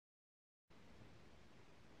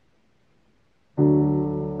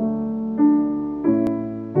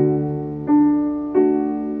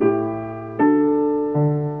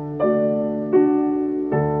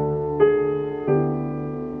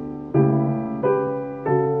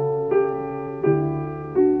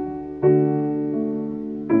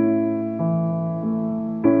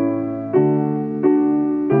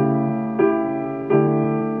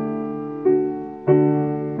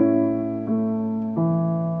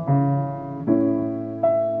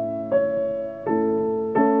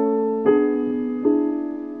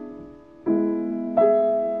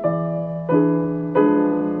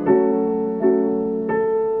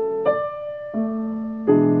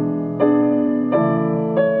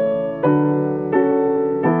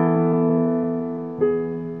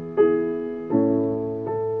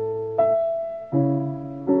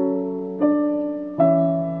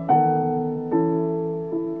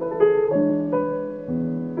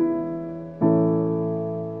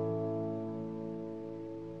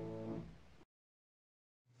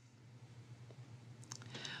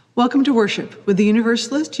Welcome to worship with the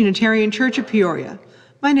Universalist Unitarian Church of Peoria.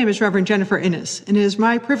 My name is Reverend Jennifer Innis, and it is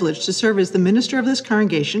my privilege to serve as the minister of this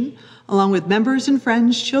congregation, along with members and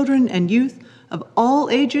friends, children and youth of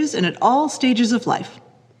all ages and at all stages of life.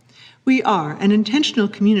 We are an intentional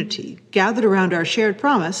community gathered around our shared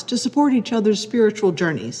promise to support each other's spiritual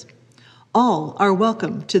journeys. All are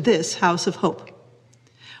welcome to this house of hope.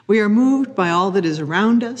 We are moved by all that is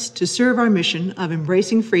around us to serve our mission of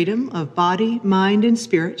embracing freedom of body, mind, and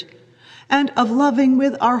spirit, and of loving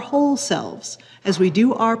with our whole selves as we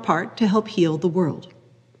do our part to help heal the world.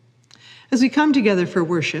 As we come together for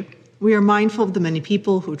worship, we are mindful of the many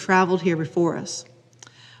people who traveled here before us.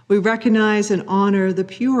 We recognize and honor the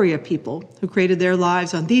Peoria people who created their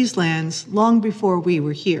lives on these lands long before we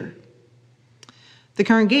were here. The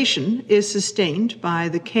congregation is sustained by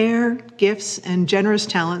the care, gifts, and generous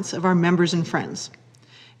talents of our members and friends.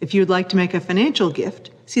 If you'd like to make a financial gift,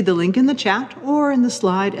 see the link in the chat or in the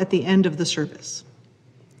slide at the end of the service.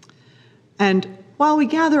 And while we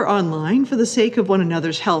gather online for the sake of one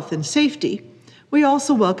another's health and safety, we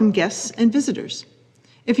also welcome guests and visitors.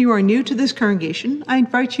 If you are new to this congregation, I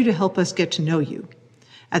invite you to help us get to know you.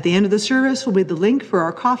 At the end of the service will be the link for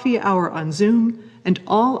our coffee hour on Zoom, and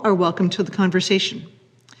all are welcome to the conversation.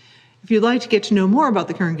 If you'd like to get to know more about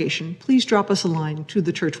the congregation, please drop us a line to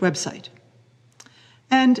the church website.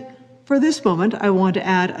 And for this moment, I want to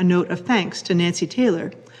add a note of thanks to Nancy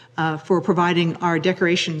Taylor for providing our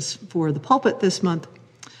decorations for the pulpit this month.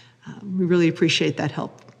 We really appreciate that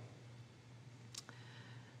help.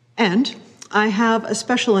 And I have a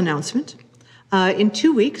special announcement. In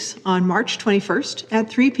 2 weeks, on March 21st at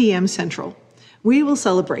 3 p.m. Central, we will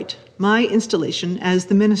celebrate my installation as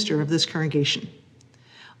the minister of this congregation.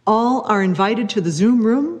 All are invited to the Zoom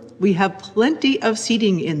room. We have plenty of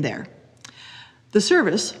seating in there. The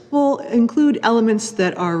service will include elements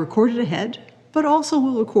that are recorded ahead, but also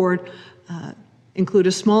will include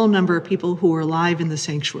a small number of people who are live in the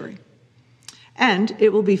sanctuary. And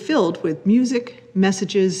it will be filled with music,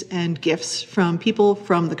 messages, and gifts from people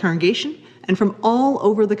from the congregation and from all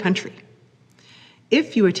over the country.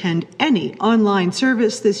 If you attend any online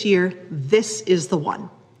service this year, this is the one.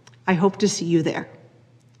 I hope to see you there.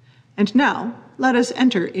 And now, let us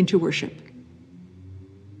enter into worship.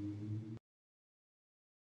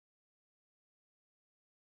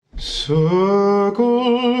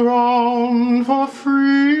 Circle round for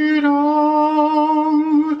freedom,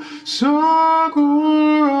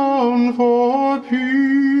 circle round for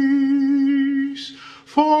peace,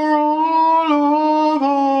 for all of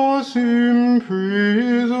us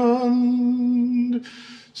imprisoned,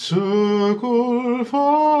 circle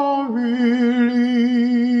for release,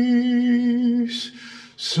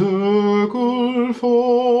 circle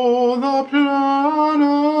for the planet,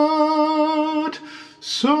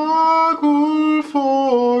 circle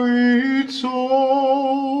for its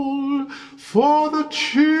soul, for the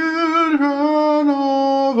children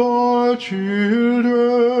of our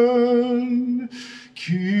children.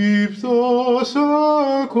 Keep the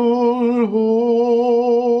circle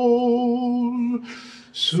whole.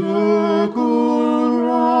 Circle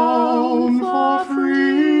round for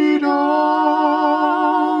freedom.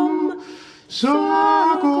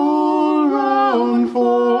 Circle round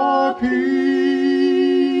for peace.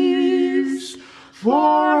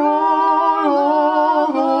 For all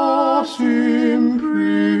of us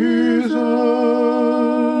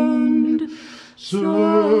imprisoned.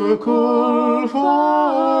 Circle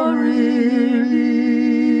for release.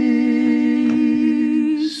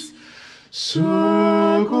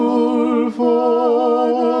 Circle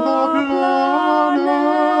for the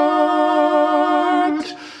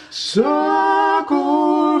planet.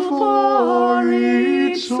 Circle for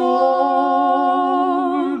its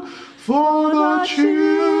soul. For the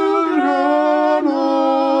children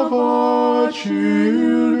of our children.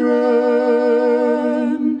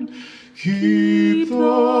 Keep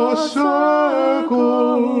the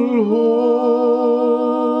circle whole.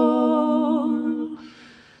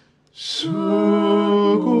 Circle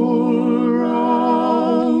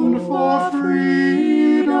round for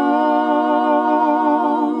freedom.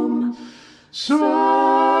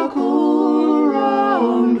 Circle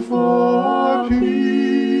round for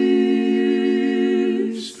peace.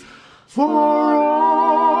 For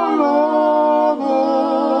all of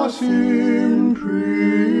us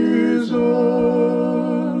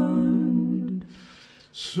imprisoned.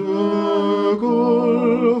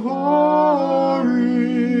 Circle for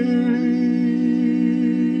release.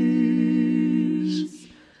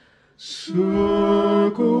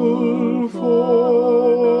 Circle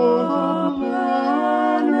for the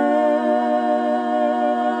planet.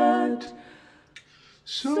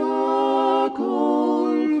 Circle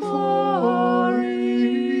for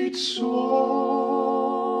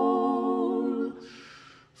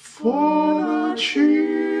for the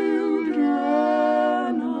children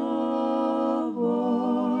of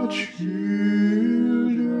our children.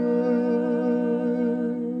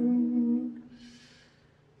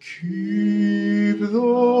 Keep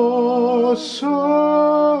the circle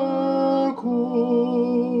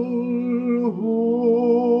whole.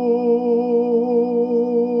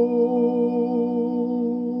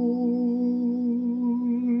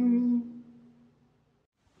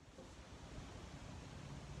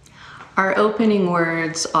 Our opening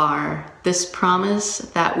words are "This Promise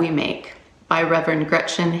That We Make" by Reverend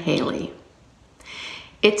Gretchen Haley.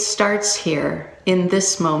 It starts here, in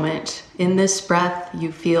this moment, in this breath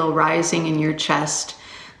you feel rising in your chest,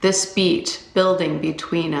 this beat building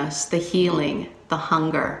between us, the healing, the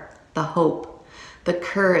hunger, the hope, the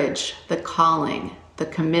courage, the calling, the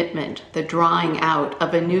commitment, the drawing out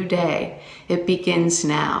of a new day. It begins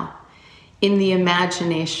now. In the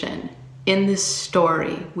imagination, in this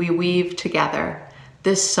story we weave together,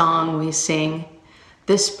 this song we sing,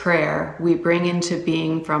 this prayer we bring into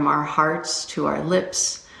being from our hearts to our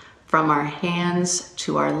lips, from our hands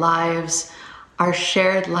to our lives, our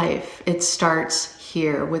shared life. It starts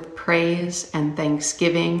here with praise and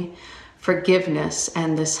thanksgiving, forgiveness,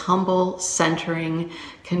 and this humble centering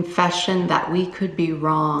confession that we could be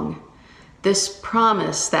wrong. This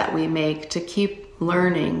promise that we make to keep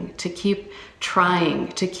learning, to keep trying,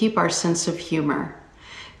 to keep our sense of humor,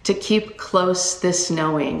 to keep close this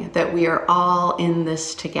knowing that we are all in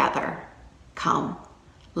this together. Come,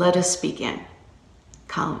 let us begin.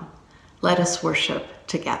 Come, let us worship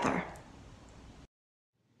together.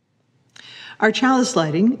 Our chalice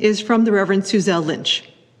lighting is from the Reverend Suzelle Lynch.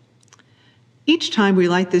 Each time we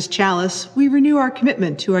light this chalice, we renew our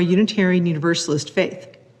commitment to our Unitarian Universalist faith.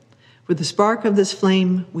 With the spark of this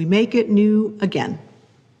flame, we make it new again.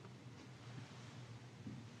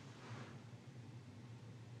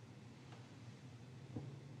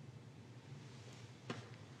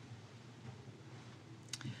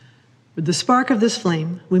 With the spark of this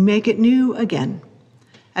flame, we make it new again,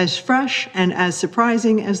 as fresh and as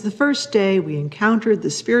surprising as the first day we encountered the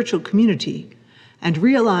spiritual community and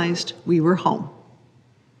realized we were home.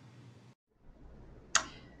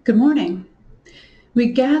 Good morning. We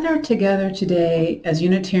gather together today as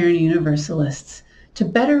Unitarian Universalists to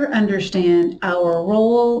better understand our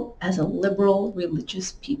role as a liberal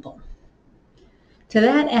religious people. To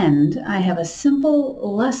that end, I have a simple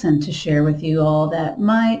lesson to share with you all that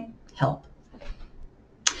might help.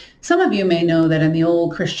 Some of you may know that in the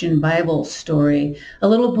old Christian Bible story, a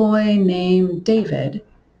little boy named David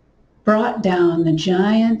brought down the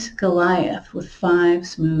giant Goliath with 5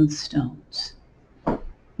 smooth stones.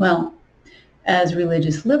 Well, as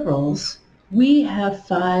religious liberals, we have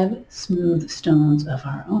 5 smooth stones of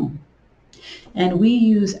our own, and we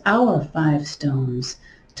use our 5 stones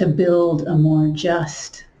to build a more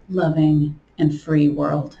just, loving, and free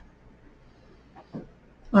world.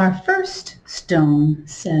 Our first stone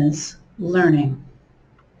says learning.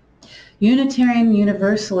 Unitarian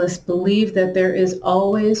Universalists believe that there is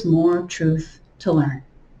always more truth to learn,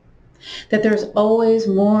 that there's always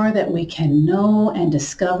more that we can know and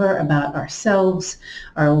discover about ourselves,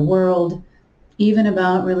 our world, even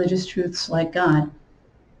about religious truths like God.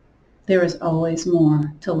 There is always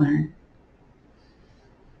more to learn.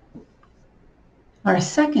 Our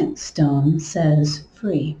second stone says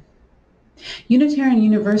free. Unitarian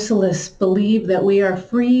Universalists believe that we are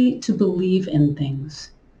free to believe in things.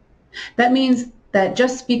 That means that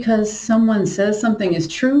just because someone says something is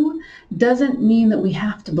true doesn't mean that we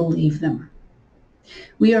have to believe them.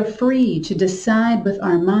 We are free to decide with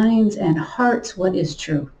our minds and hearts what is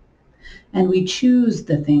true, and we choose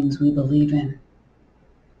the things we believe in.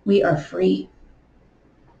 We are free.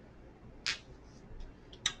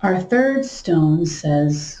 Our third stone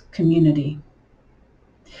says community.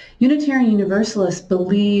 Unitarian Universalists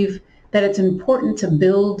believe that it's important to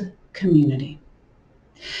build community.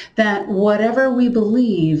 That whatever we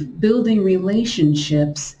believe, building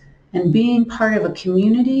relationships and being part of a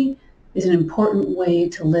community is an important way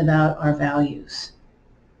to live out our values.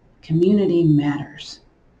 Community matters.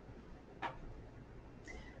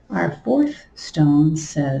 Our fourth stone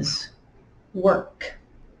says work.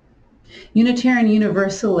 Unitarian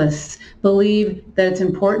Universalists believe that it's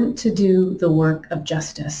important to do the work of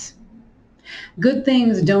justice. Good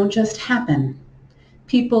things don't just happen.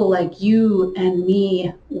 People like you and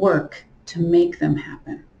me work to make them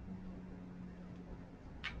happen.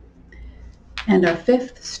 And our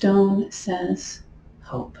fifth stone says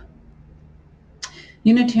hope.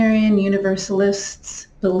 Unitarian Universalists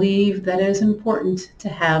believe that it is important to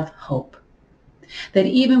have hope. That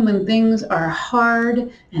even when things are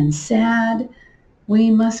hard and sad,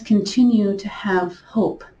 we must continue to have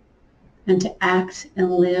hope and to act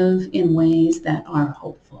and live in ways that are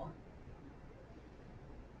hopeful.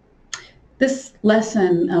 This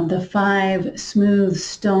lesson of the 5 smooth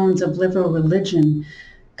stones of liberal religion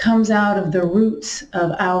comes out of the roots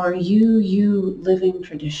of our UU living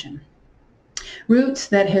tradition. Roots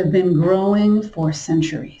that have been growing for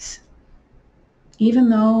centuries. Even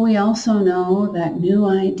though we also know that new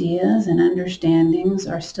ideas and understandings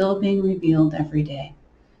are still being revealed every day.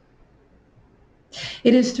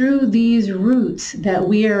 It is through these roots that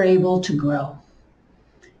we are able to grow,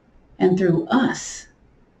 and through us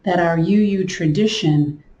that our UU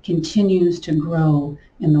tradition continues to grow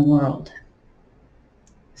in the world.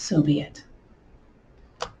 So be it.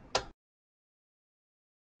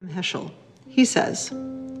 Heschel, he says,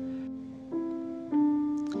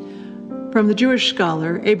 from the Jewish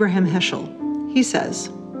scholar Abraham Heschel, he says,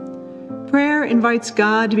 prayer invites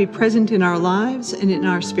God to be present in our lives and in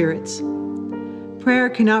our spirits. Prayer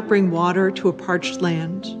cannot bring water to a parched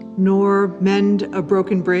land, nor mend a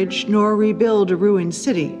broken bridge, nor rebuild a ruined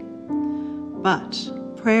city. But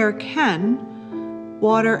prayer can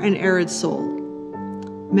water an arid soul,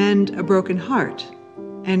 mend a broken heart,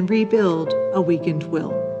 and rebuild a weakened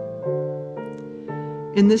will.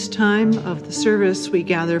 In this time of the service, we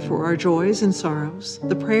gather for our joys and sorrows,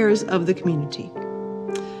 the prayers of the community.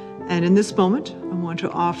 And in this moment, I want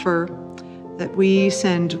to offer that we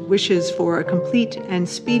send wishes for a complete and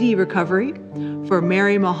speedy recovery for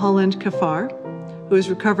Mary Mulholland Kafar, who is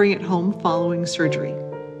recovering at home following surgery.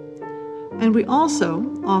 And we also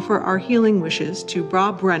offer our healing wishes to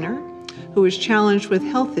Bob Brenner, who is challenged with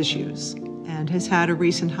health issues and has had a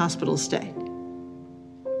recent hospital stay.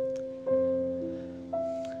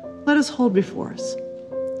 Let us hold before us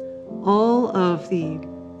all of the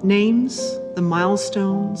names, the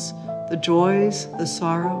milestones, the joys, the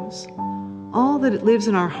sorrows, all that it lives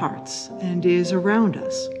in our hearts and is around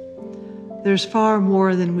us. There's far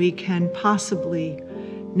more than we can possibly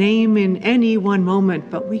name in any one moment,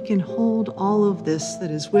 but we can hold all of this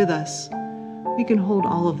that is with us. We can hold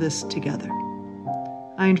all of this together.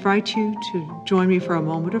 I invite you to join me for a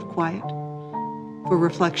moment of quiet, for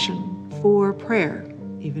reflection, for prayer,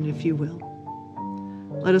 even if you will.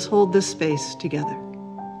 Let us hold this space together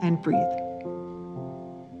and breathe.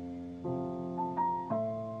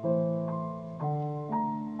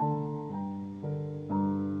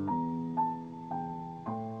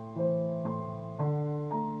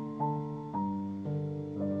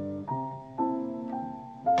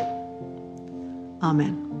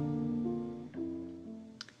 Amen.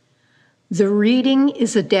 The reading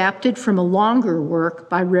is adapted from a longer work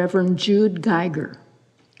by Reverend Jude Geiger.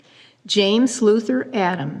 James Luther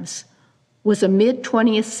Adams was a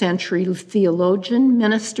mid-20th century theologian,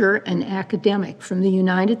 minister, and academic from the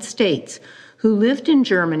United States who lived in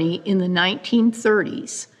Germany in the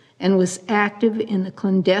 1930s and was active in the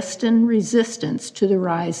clandestine resistance to the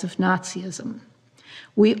rise of Nazism.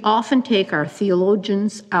 We often take our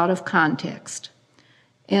theologians out of context.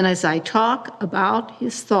 And as I talk about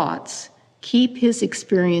his thoughts, keep his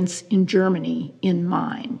experience in Germany in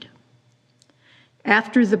mind.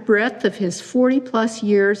 After the breadth of his 40-plus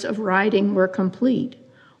years of writing were complete,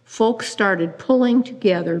 folks started pulling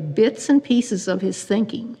together bits and pieces of his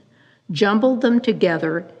thinking, jumbled them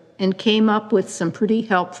together, and came up with some pretty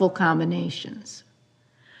helpful combinations.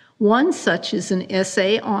 One such is an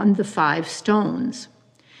essay on the 5 stones.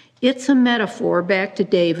 It's a metaphor back to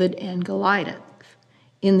David and Goliath.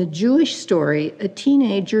 In the Jewish story, a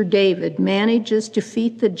teenager, David, manages to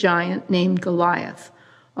defeat the giant named Goliath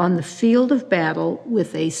on the field of battle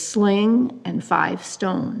with a sling and 5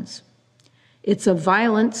 stones. It's a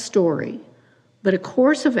violent story, but a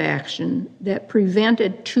course of action that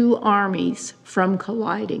prevented 2 armies from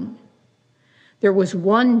colliding. There was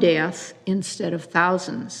 1 death instead of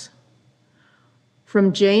thousands.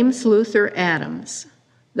 From James Luther Adams,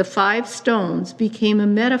 the 5 stones became a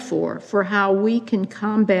metaphor for how we can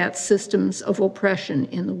combat systems of oppression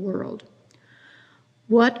in the world.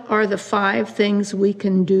 What are the 5 things we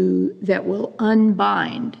can do that will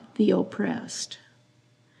unbind the oppressed?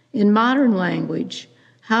 In modern language,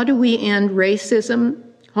 how do we end racism,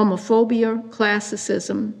 homophobia,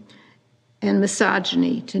 classicism, and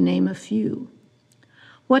misogyny, to name a few?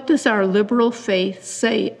 What does our liberal faith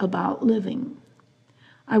say about living?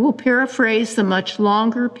 I will paraphrase the much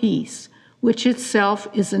longer piece, which itself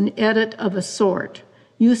is an edit of a sort,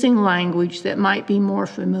 using language that might be more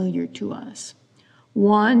familiar to us.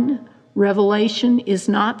 1, revelation is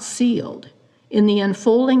not sealed. In the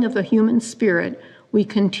unfolding of the human spirit, we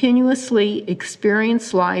continuously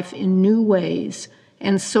experience life in new ways,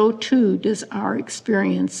 and so too does our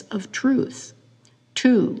experience of truth.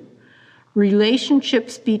 2,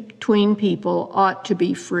 relationships between people ought to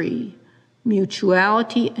be free.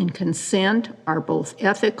 Mutuality and consent are both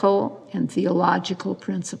ethical and theological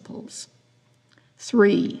principles.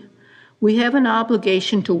 3, we have an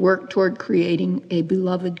obligation to work toward creating a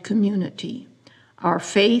beloved community. Our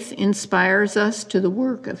faith inspires us to the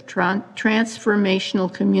work of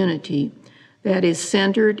transformational community that is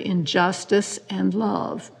centered in justice and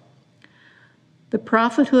love. The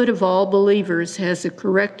prophethood of all believers has a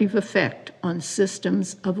corrective effect on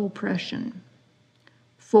systems of oppression.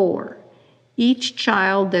 4, each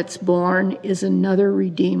child that's born is another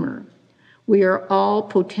redeemer. We are all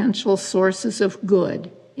potential sources of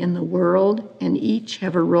good in the world, and each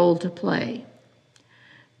have a role to play.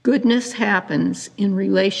 Goodness happens in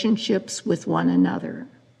relationships with one another.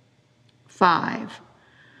 5,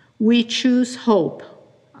 we choose hope.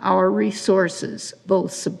 Our resources,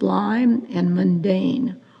 both sublime and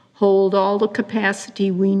mundane, hold all the capacity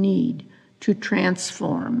we need to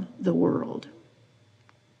transform the world.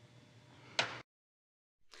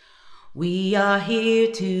 We are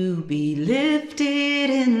here to be lifted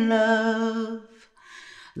in love.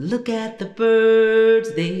 Look at the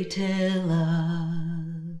birds, they tell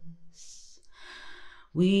us.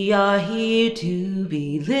 We are here to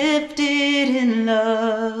be lifted in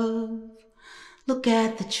love. Look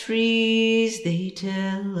at the trees, they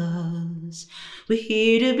tell us. We're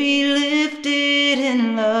here to be lifted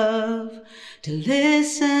in love, to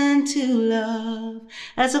listen to love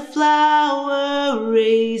as a flower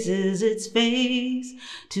raises its face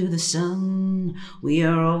to the sun. We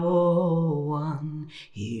are all one,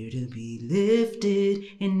 here to be lifted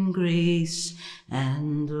in grace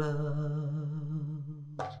and love.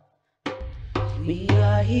 We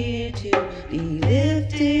are here to be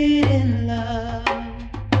lifted in love.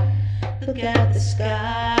 Look at the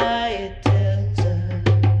sky, it tells us.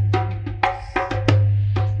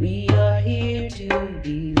 We are here to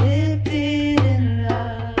be lifted in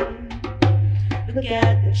love. Look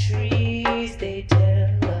at the trees, they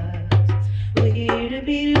tell us. We're here to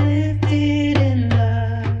be lifted in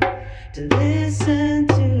love, to listen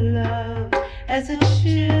to love as the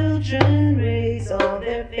children raise all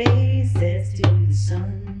their faces to the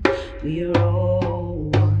sun. We are all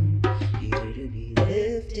one, here to be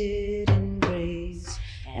lifted in grace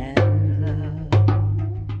and love.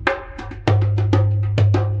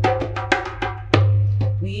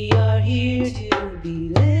 We are here to be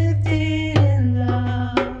lifted in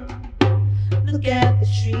love. Look at the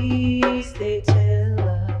trees, they tell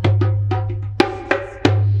us.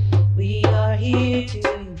 We are here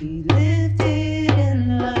to be lifted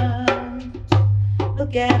in love.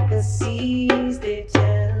 Look at the seas, they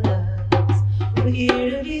tell us. We're here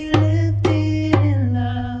to be lifted in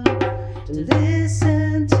love, to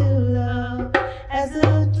listen to love as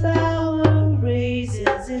the flower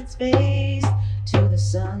raises its face to the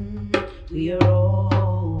sun. We are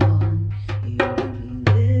all one, here to be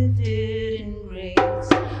lifted in grace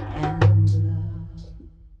and love.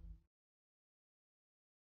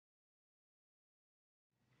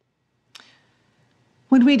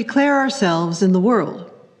 When we declare ourselves in the world,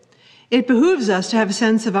 it behooves us to have a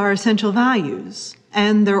sense of our essential values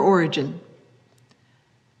and their origin.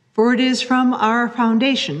 For it is from our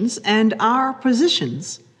foundations and our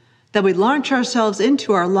positions that we launch ourselves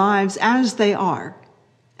into our lives as they are,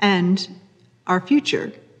 and our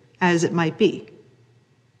future as it might be.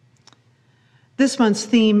 This month's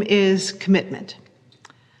theme is commitment.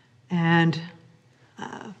 And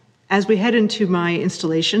as we head into my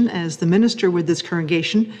installation as the minister with this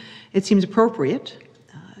congregation, it seems appropriate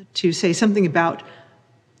to say something about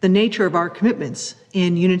the nature of our commitments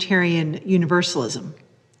in Unitarian Universalism.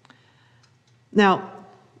 Now,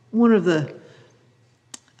 one of the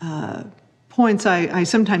points I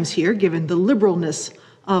sometimes hear, given the liberalness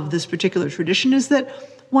of this particular tradition, is that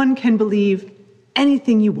one can believe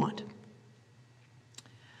anything you want.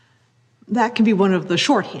 That can be one of the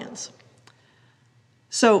shorthands.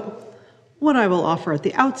 So what I will offer at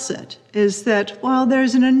the outset is that while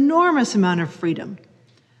there's an enormous amount of freedom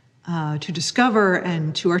to discover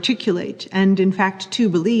and to articulate and, in fact, to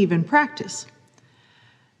believe and practice,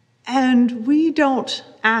 and we don't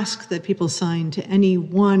ask that people sign to any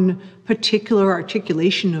one particular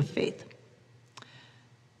articulation of faith,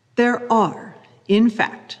 there are, in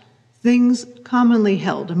fact, things commonly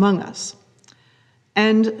held among us,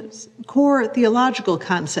 and core theological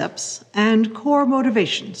concepts and core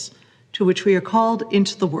motivations to which we are called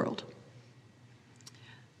into the world.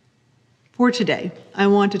 For today, I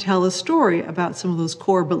want to tell a story about some of those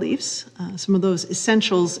core beliefs, some of those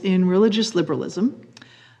essentials in religious liberalism,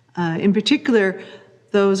 in particular,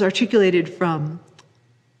 those articulated from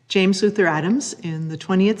James Luther Adams in the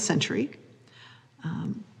 20th century,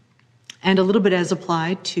 and a little bit as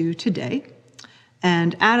applied to today.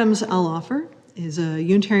 And Adams, I'll offer, is a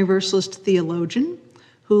Unitarian Universalist theologian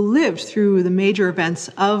who lived through the major events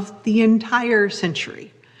of the entire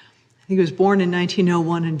century. He was born in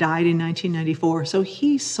 1901 and died in 1994, so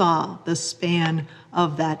he saw the span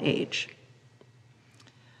of that age.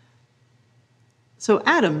 So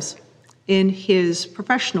Adams, in his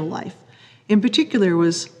professional life, in particular,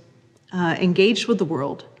 was engaged with the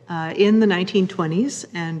world in the 1920s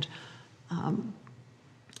and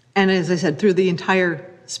as I said, through the entire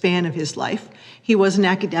span of his life. He was an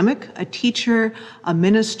academic, a teacher, a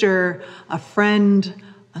minister, a friend,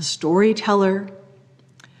 a storyteller.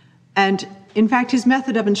 And in fact, his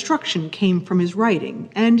method of instruction came from his writing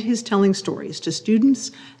and his telling stories to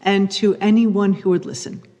students and to anyone who would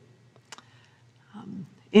listen.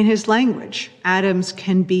 In his language, Adams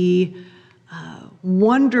can be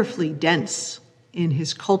wonderfully dense in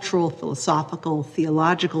his cultural, philosophical,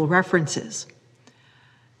 theological references.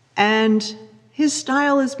 And his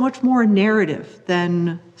style is much more narrative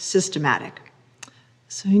than systematic.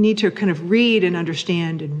 So you need to kind of read and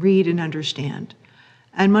understand and read and understand.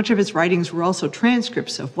 And much of his writings were also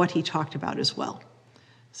transcripts of what he talked about as well.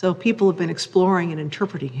 So people have been exploring and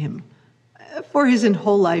interpreting him for his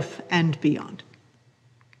whole life and beyond.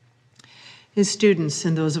 His students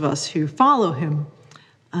and those of us who follow him,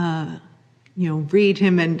 read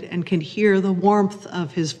him and can hear the warmth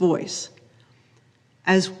of his voice,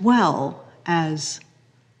 as well as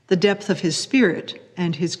the depth of his spirit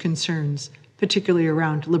and his concerns, particularly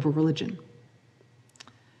around liberal religion.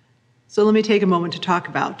 So let me take a moment to talk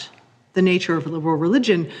about the nature of liberal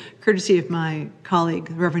religion, courtesy of my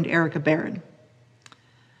colleague, Reverend Erica Barron.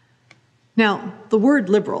 Now, the word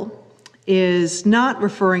liberal is not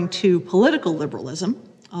referring to political liberalism,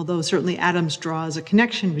 although certainly Adams draws a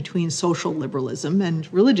connection between social liberalism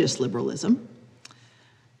and religious liberalism.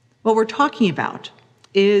 What we're talking about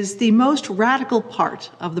is the most radical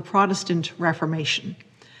part of the Protestant Reformation,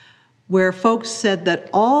 where folks said that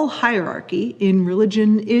all hierarchy in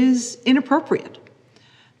religion is inappropriate,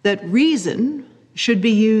 that reason should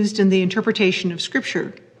be used in the interpretation of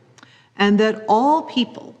Scripture, and that all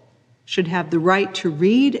people should have the right to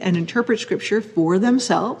read and interpret Scripture for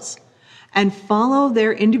themselves and follow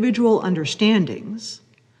their individual understandings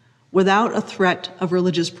without a threat of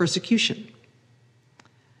religious persecution.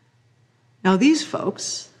 Now, these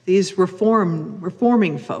folks, these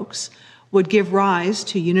reforming folks, would give rise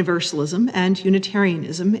to Universalism and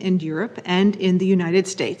Unitarianism in Europe and in the United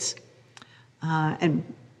States. And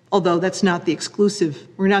although that's not the exclusive,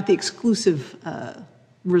 we're not the exclusive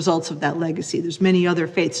results of that legacy. There's many other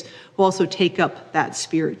faiths who also take up that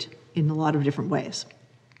spirit in a lot of different ways.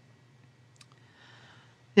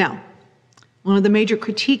 Now, one of the major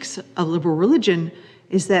critiques of liberal religion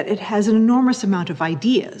is that it has an enormous amount of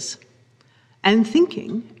ideas and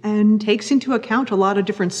thinking and takes into account a lot of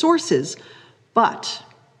different sources, but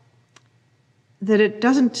that it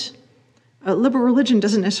doesn't, liberal religion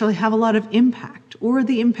doesn't necessarily have a lot of impact or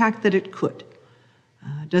the impact that it could.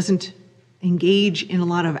 Doesn't engage in a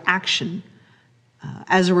lot of action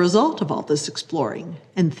as a result of all this exploring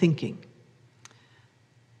and thinking.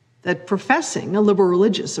 That professing a liberal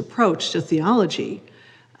religious approach to theology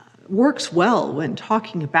works well when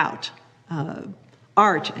talking about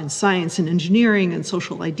art and science and engineering and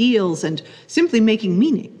social ideals and simply making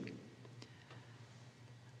meaning.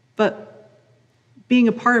 But being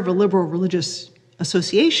a part of a liberal religious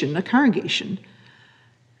association, a congregation,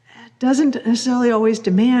 doesn't necessarily always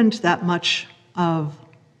demand that much of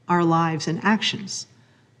our lives and actions,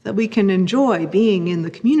 that we can enjoy being in the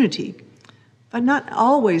community, but not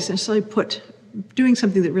always necessarily doing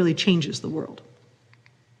something that really changes the world.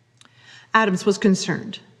 Adams was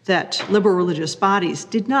concerned that liberal religious bodies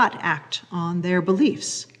did not act on their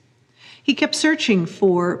beliefs. He kept searching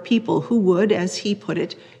for people who would, as he put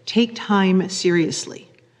it, take time seriously,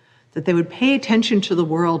 that they would pay attention to the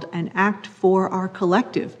world and act for our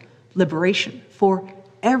collective liberation, for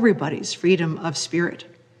everybody's freedom of spirit.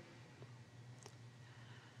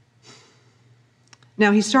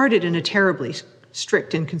 Now, he started in a terribly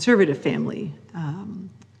strict and conservative family.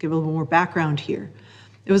 Give a little more background here.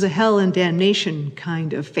 It was a hell and damnation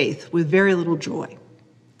kind of faith with very little joy.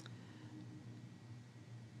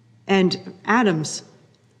 And Adams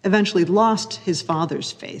eventually lost his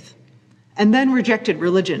father's faith and then rejected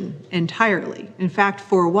religion entirely. In fact,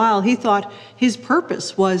 for a while, he thought his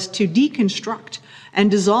purpose was to deconstruct and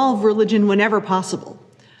dissolve religion whenever possible.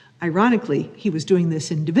 Ironically, he was doing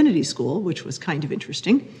this in divinity school, which was kind of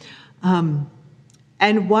interesting.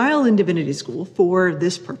 And while in divinity school for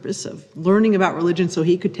this purpose of learning about religion so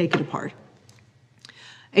he could take it apart,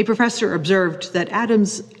 a professor observed that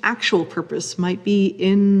Adams' actual purpose might be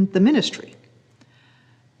in the ministry.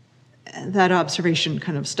 That observation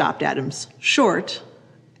kind of stopped Adams short,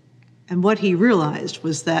 and what he realized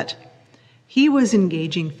was that he was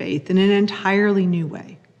engaging faith in an entirely new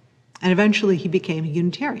way, and eventually he became a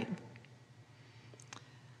Unitarian.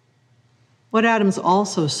 What Adams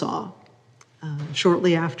also saw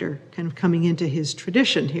shortly after kind of coming into his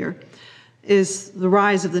tradition here is the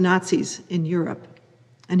rise of the Nazis in Europe.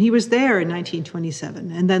 And he was there in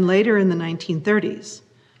 1927, and then later in the 1930s.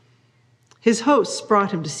 His hosts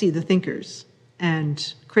brought him to see the thinkers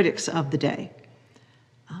and critics of the day.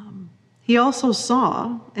 He also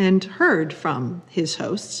saw and heard from his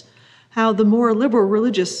hosts how the more liberal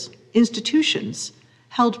religious institutions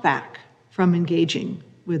held back from engaging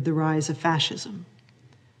with the rise of fascism.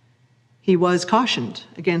 He was cautioned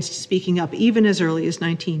against speaking up even as early as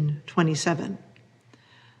 1927.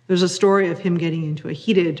 There's a story of him getting into a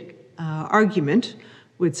heated argument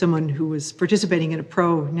with someone who was participating in a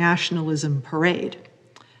pro-nationalism parade.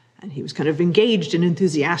 And he was kind of engaged and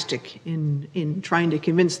enthusiastic in trying to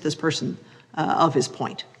convince this person of his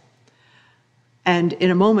point. And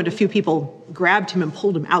in a moment, a few people grabbed him and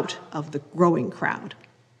pulled him out of the growing crowd.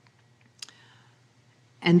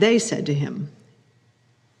 And they said to him,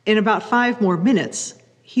 in about 5 more minutes,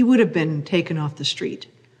 he would have been taken off the street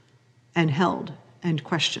and held and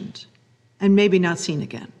questioned and maybe not seen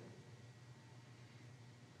again.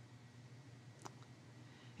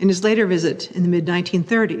 In his later visit in the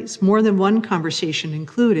mid-1930s, more than one conversation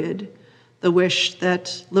included the wish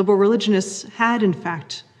that liberal religionists had, in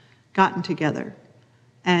fact, gotten together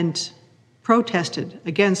and protested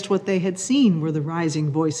against what they had seen were the rising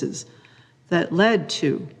voices that led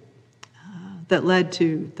to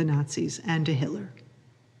the Nazis and to Hitler.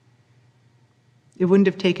 It wouldn't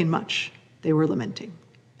have taken much, they were lamenting,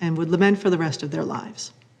 and would lament for the rest of their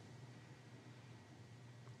lives.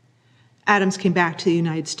 Adams came back to the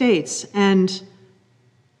United States and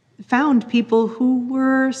found people who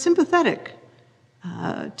were sympathetic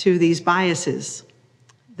to these biases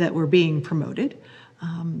that were being promoted,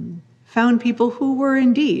 found people who were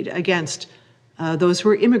indeed against those who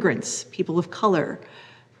were immigrants, people of color,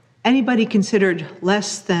 anybody considered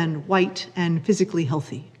less than white and physically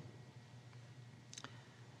healthy.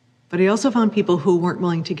 But he also found people who weren't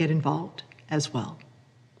willing to get involved as well.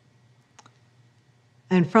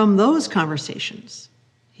 And from those conversations,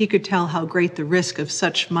 he could tell how great the risk of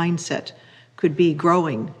such mindset could be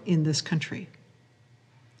growing in this country.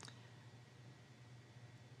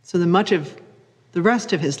 So that much of the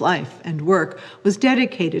rest of his life and work was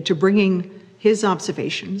dedicated to bringing his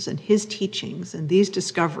observations and his teachings and these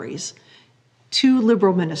discoveries to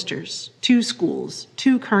liberal ministers, to schools,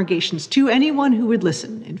 to congregations, to anyone who would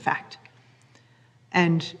listen, in fact.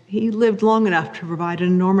 And he lived long enough to provide an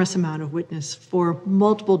enormous amount of witness for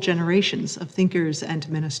multiple generations of thinkers and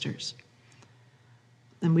ministers.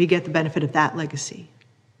 And we get the benefit of that legacy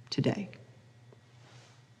today.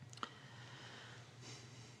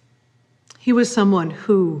 He was someone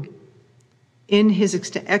who, in his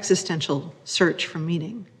existential search for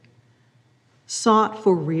meaning, sought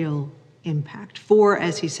for real impact, for,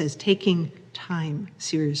 as he says, taking time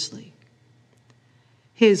seriously.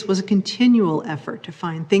 His was a continual effort to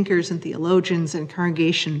find thinkers and theologians and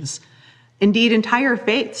congregations, indeed entire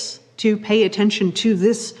faiths, to pay attention to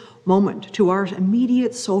this moment, to our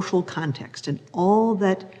immediate social context and all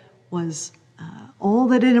that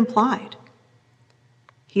it implied.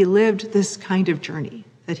 He lived this kind of journey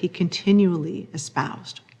that he continually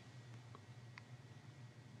espoused.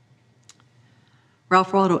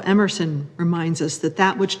 Ralph Waldo Emerson reminds us that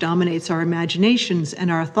that which dominates our imaginations and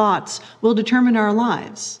our thoughts will determine our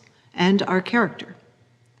lives and our character.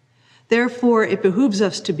 Therefore, it behooves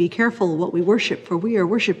us to be careful what we worship, for we are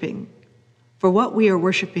worshiping. For what we are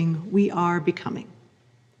worshiping, we are becoming.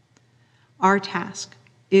 Our task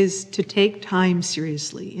is to take time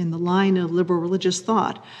seriously in the line of liberal religious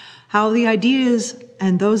thought, how the ideas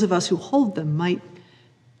and those of us who hold them might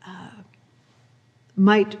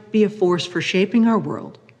be a force for shaping our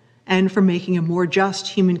world and for making a more just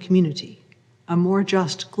human community, a more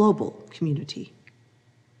just global community.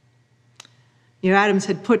 Adams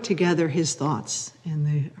had put together his thoughts in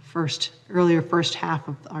the earlier first half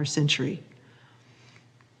of our century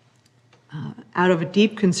out of a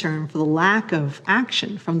deep concern for the lack of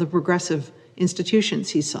action from the progressive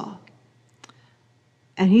institutions he saw.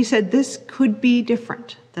 And he said this could be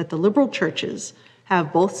different, that the liberal churches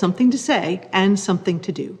have both something to say and something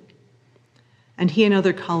to do. And he and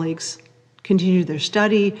other colleagues continued their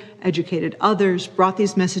study, educated others, brought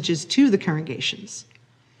these messages to the congregations.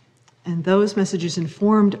 And those messages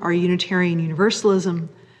informed our Unitarian Universalism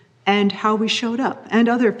and how we showed up, and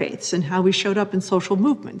other faiths, and how we showed up in social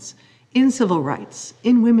movements, in civil rights,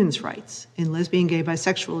 in women's rights, in lesbian, gay,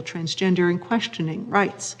 bisexual, transgender, and questioning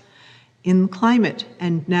rights, in climate,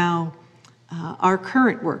 and now our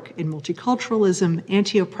current work in multiculturalism,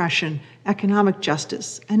 anti-oppression, economic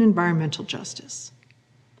justice, and environmental justice.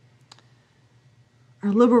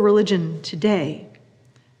 Our liberal religion today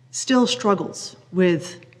still struggles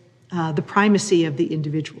with the primacy of the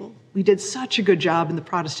individual. We did such a good job in the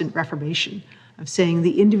Protestant Reformation of saying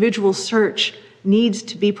the individual search needs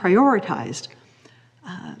to be prioritized,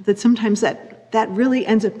 that sometimes that really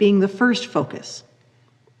ends up being the first focus,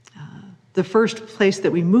 the first place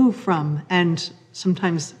that we move from, and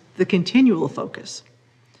sometimes the continual focus.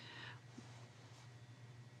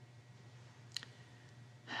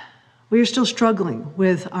 We are still struggling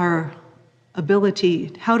with our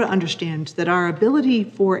ability, how to understand that our ability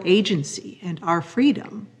for agency and our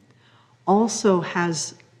freedom also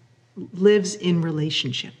lives in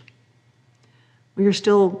relationship. We are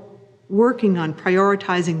still working on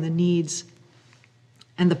prioritizing the needs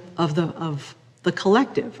and of the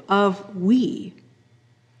collective, of we,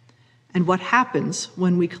 and what happens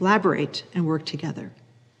when we collaborate and work together.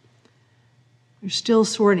 We're still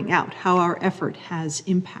sorting out how our effort has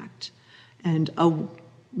impact, and a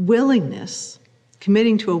willingness,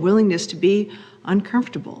 committing to a willingness to be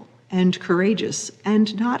uncomfortable and courageous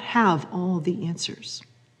and not have all the answers.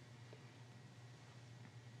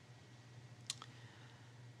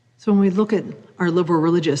 So when we look at our liberal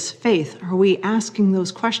religious faith, are we asking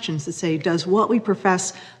those questions that say, does what we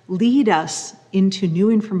profess lead us into new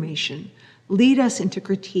information, lead us into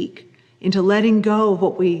critique, into letting go of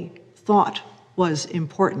what we thought was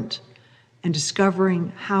important, and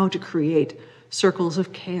discovering how to create circles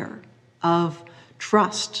of care, of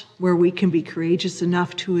trust, where we can be courageous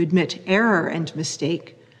enough to admit error and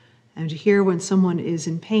mistake, and to hear when someone is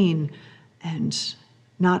in pain and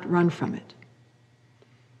not run from it?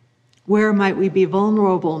 Where might we be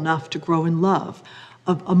vulnerable enough to grow in love,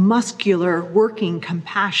 of a muscular working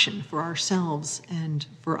compassion for ourselves and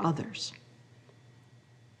for others?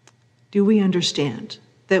 Do we understand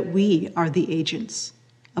that we are the agents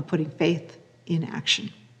of putting faith in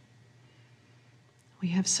action? We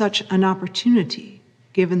have such an opportunity,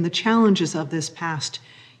 given the challenges of this past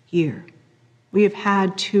year. We have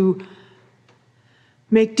had to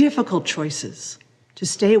make difficult choices to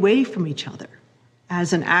stay away from each other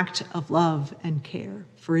as an act of love and care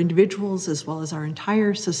for individuals as well as our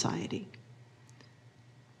entire society.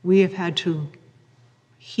 We have had to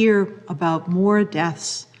hear about more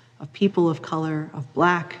deaths of people of color, of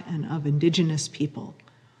Black and of Indigenous people,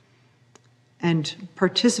 and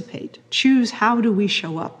participate, choose how do we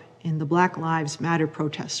show up in the Black Lives Matter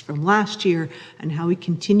protests from last year and how we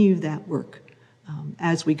continue that work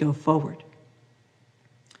as we go forward.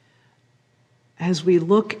 As we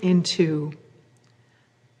look into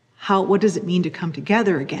what does it mean to come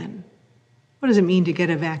together again? What does it mean to get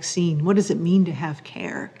a vaccine? What does it mean to have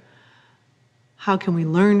care? How can we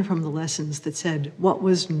learn from the lessons that said what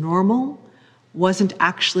was normal wasn't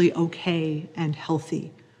actually okay and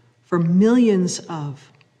healthy for millions of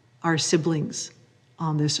our siblings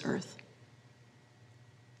on this earth?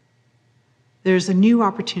 There's a new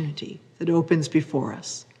opportunity that opens before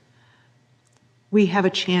us. We have a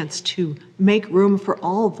chance to make room for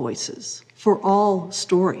all voices, for all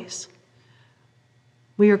stories.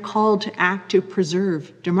 We are called to act to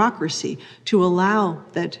preserve democracy, to allow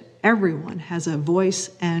that everyone has a voice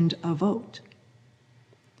and a vote.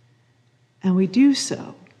 And we do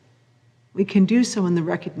so. We can do so in the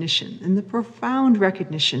recognition, in the profound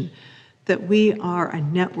recognition that we are a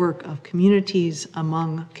network of communities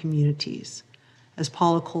among communities, as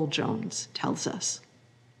Paula Cole-Jones tells us.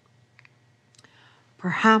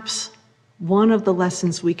 Perhaps one of the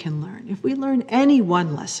lessons we can learn, if we learn any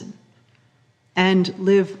one lesson and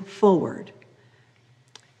live forward,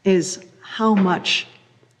 is how much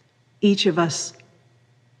each of us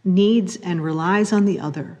needs and relies on the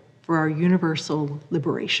other for our universal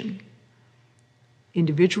liberation,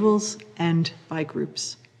 individuals and by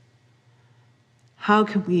groups. How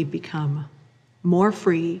can we become more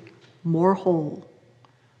free, more whole,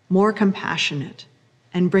 more compassionate,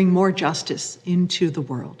 and bring more justice into the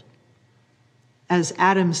world? As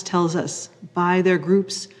Adams tells us, by their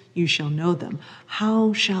groups you shall know them.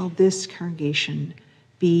 How shall this congregation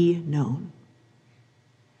be known?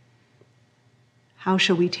 How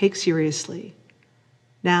shall we take seriously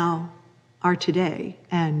now, our today,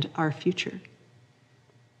 and our future?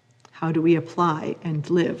 How do we apply and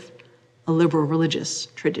live a liberal religious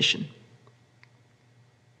tradition.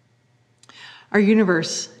 Our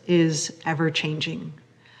universe is ever-changing,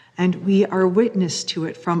 and we are witness to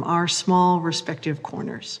it from our small respective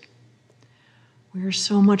corners. We are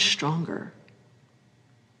so much stronger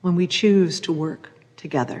when we choose to work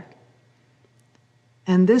together.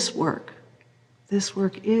 And this work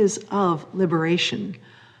is of liberation,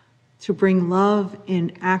 to bring love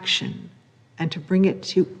in action and to bring it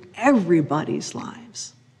to everybody's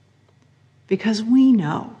lives. Because we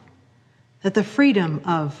know that the freedom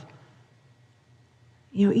of,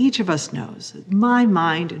 each of us knows that my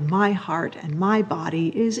mind and my heart and my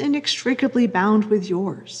body is inextricably bound with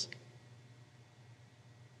yours.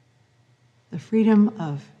 The freedom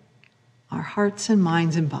of our hearts and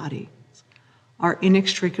minds and bodies are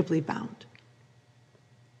inextricably bound.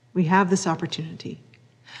 We have this opportunity.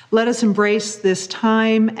 Let us embrace this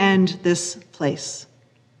time and this place.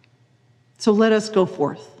 So let us go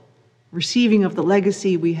forth, receiving of the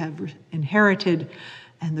legacy we have inherited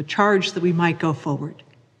and the charge that we might go forward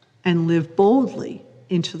and live boldly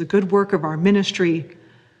into the good work of our ministry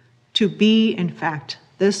to be, in fact,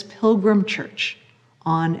 this pilgrim church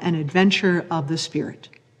on an adventure of the Spirit.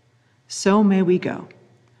 So may we go.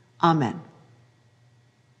 Amen.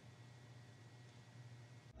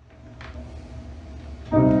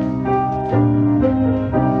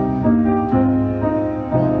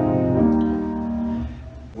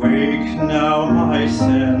 Wake now my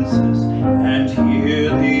senses and hear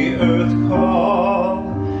the earth call.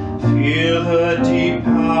 Feel the deep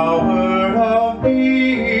power of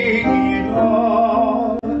being in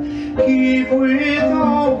all. Keep with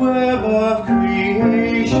the web of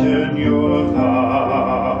creation your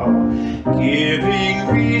vow, giving,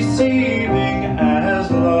 receiving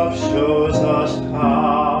as love shows us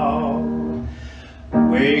how.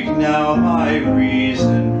 Wake now my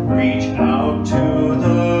reason, reach out to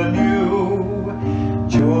the new.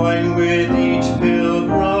 Join with each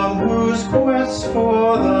pilgrim whose quest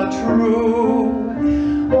for the true.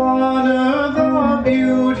 Honor the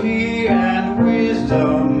beauty and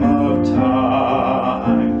wisdom of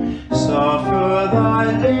time. Suffer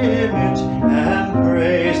thy image and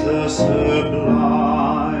praise the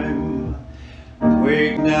sublime.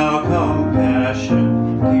 Wake now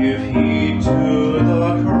compassion, give heed to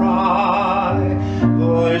the cry.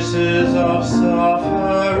 Voices of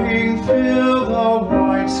suffering fill the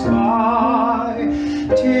wide sky.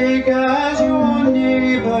 Take as your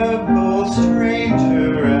neighbor both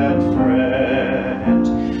stranger and friend,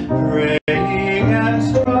 praying and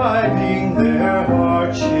striving their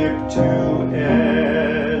hardship to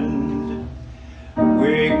end.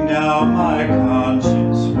 Wake now my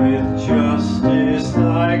conscience with justice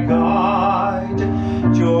thy guide.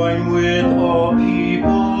 Join with all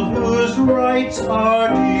people whose rights are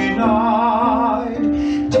denied.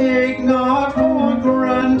 Take not for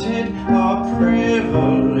granted a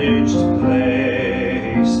privileged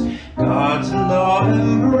place. God's love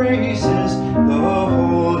embraces the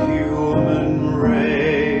whole human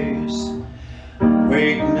race.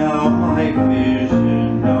 Wake now my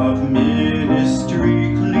vision of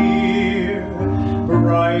ministry clear.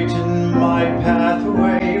 Brighten my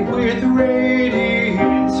pathway with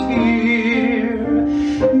radiance here.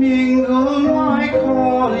 Mingle my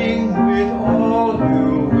calling with all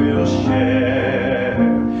who will share.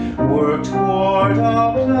 Work toward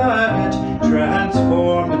a planet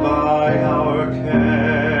transformed by our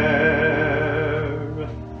care.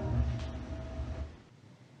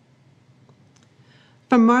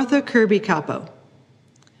 From Martha Kirby Capo.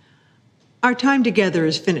 Our time together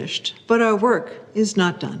is finished, but our work is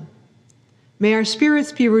not done. May our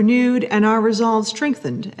spirits be renewed and our resolve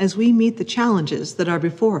strengthened as we meet the challenges that are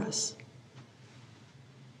before us.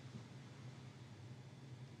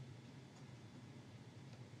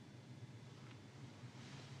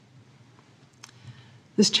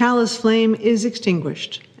 This chalice flame is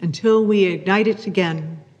extinguished until we ignite it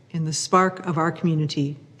again in the spark of our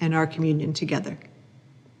community and our communion together.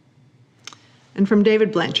 And from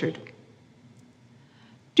David Blanchard.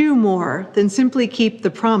 Do more than simply keep the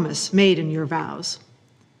promise made in your vows.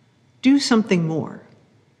 Do something more.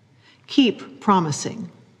 Keep promising.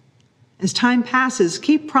 As time passes,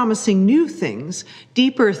 keep promising new things,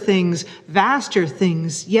 deeper things, vaster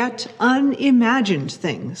things, yet unimagined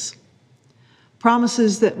things.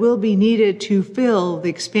 Promises that will be needed to fill the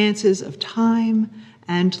expanses of time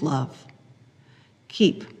and love.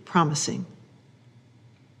 Keep promising.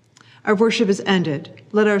 Our worship is ended.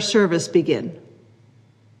 Let our service begin.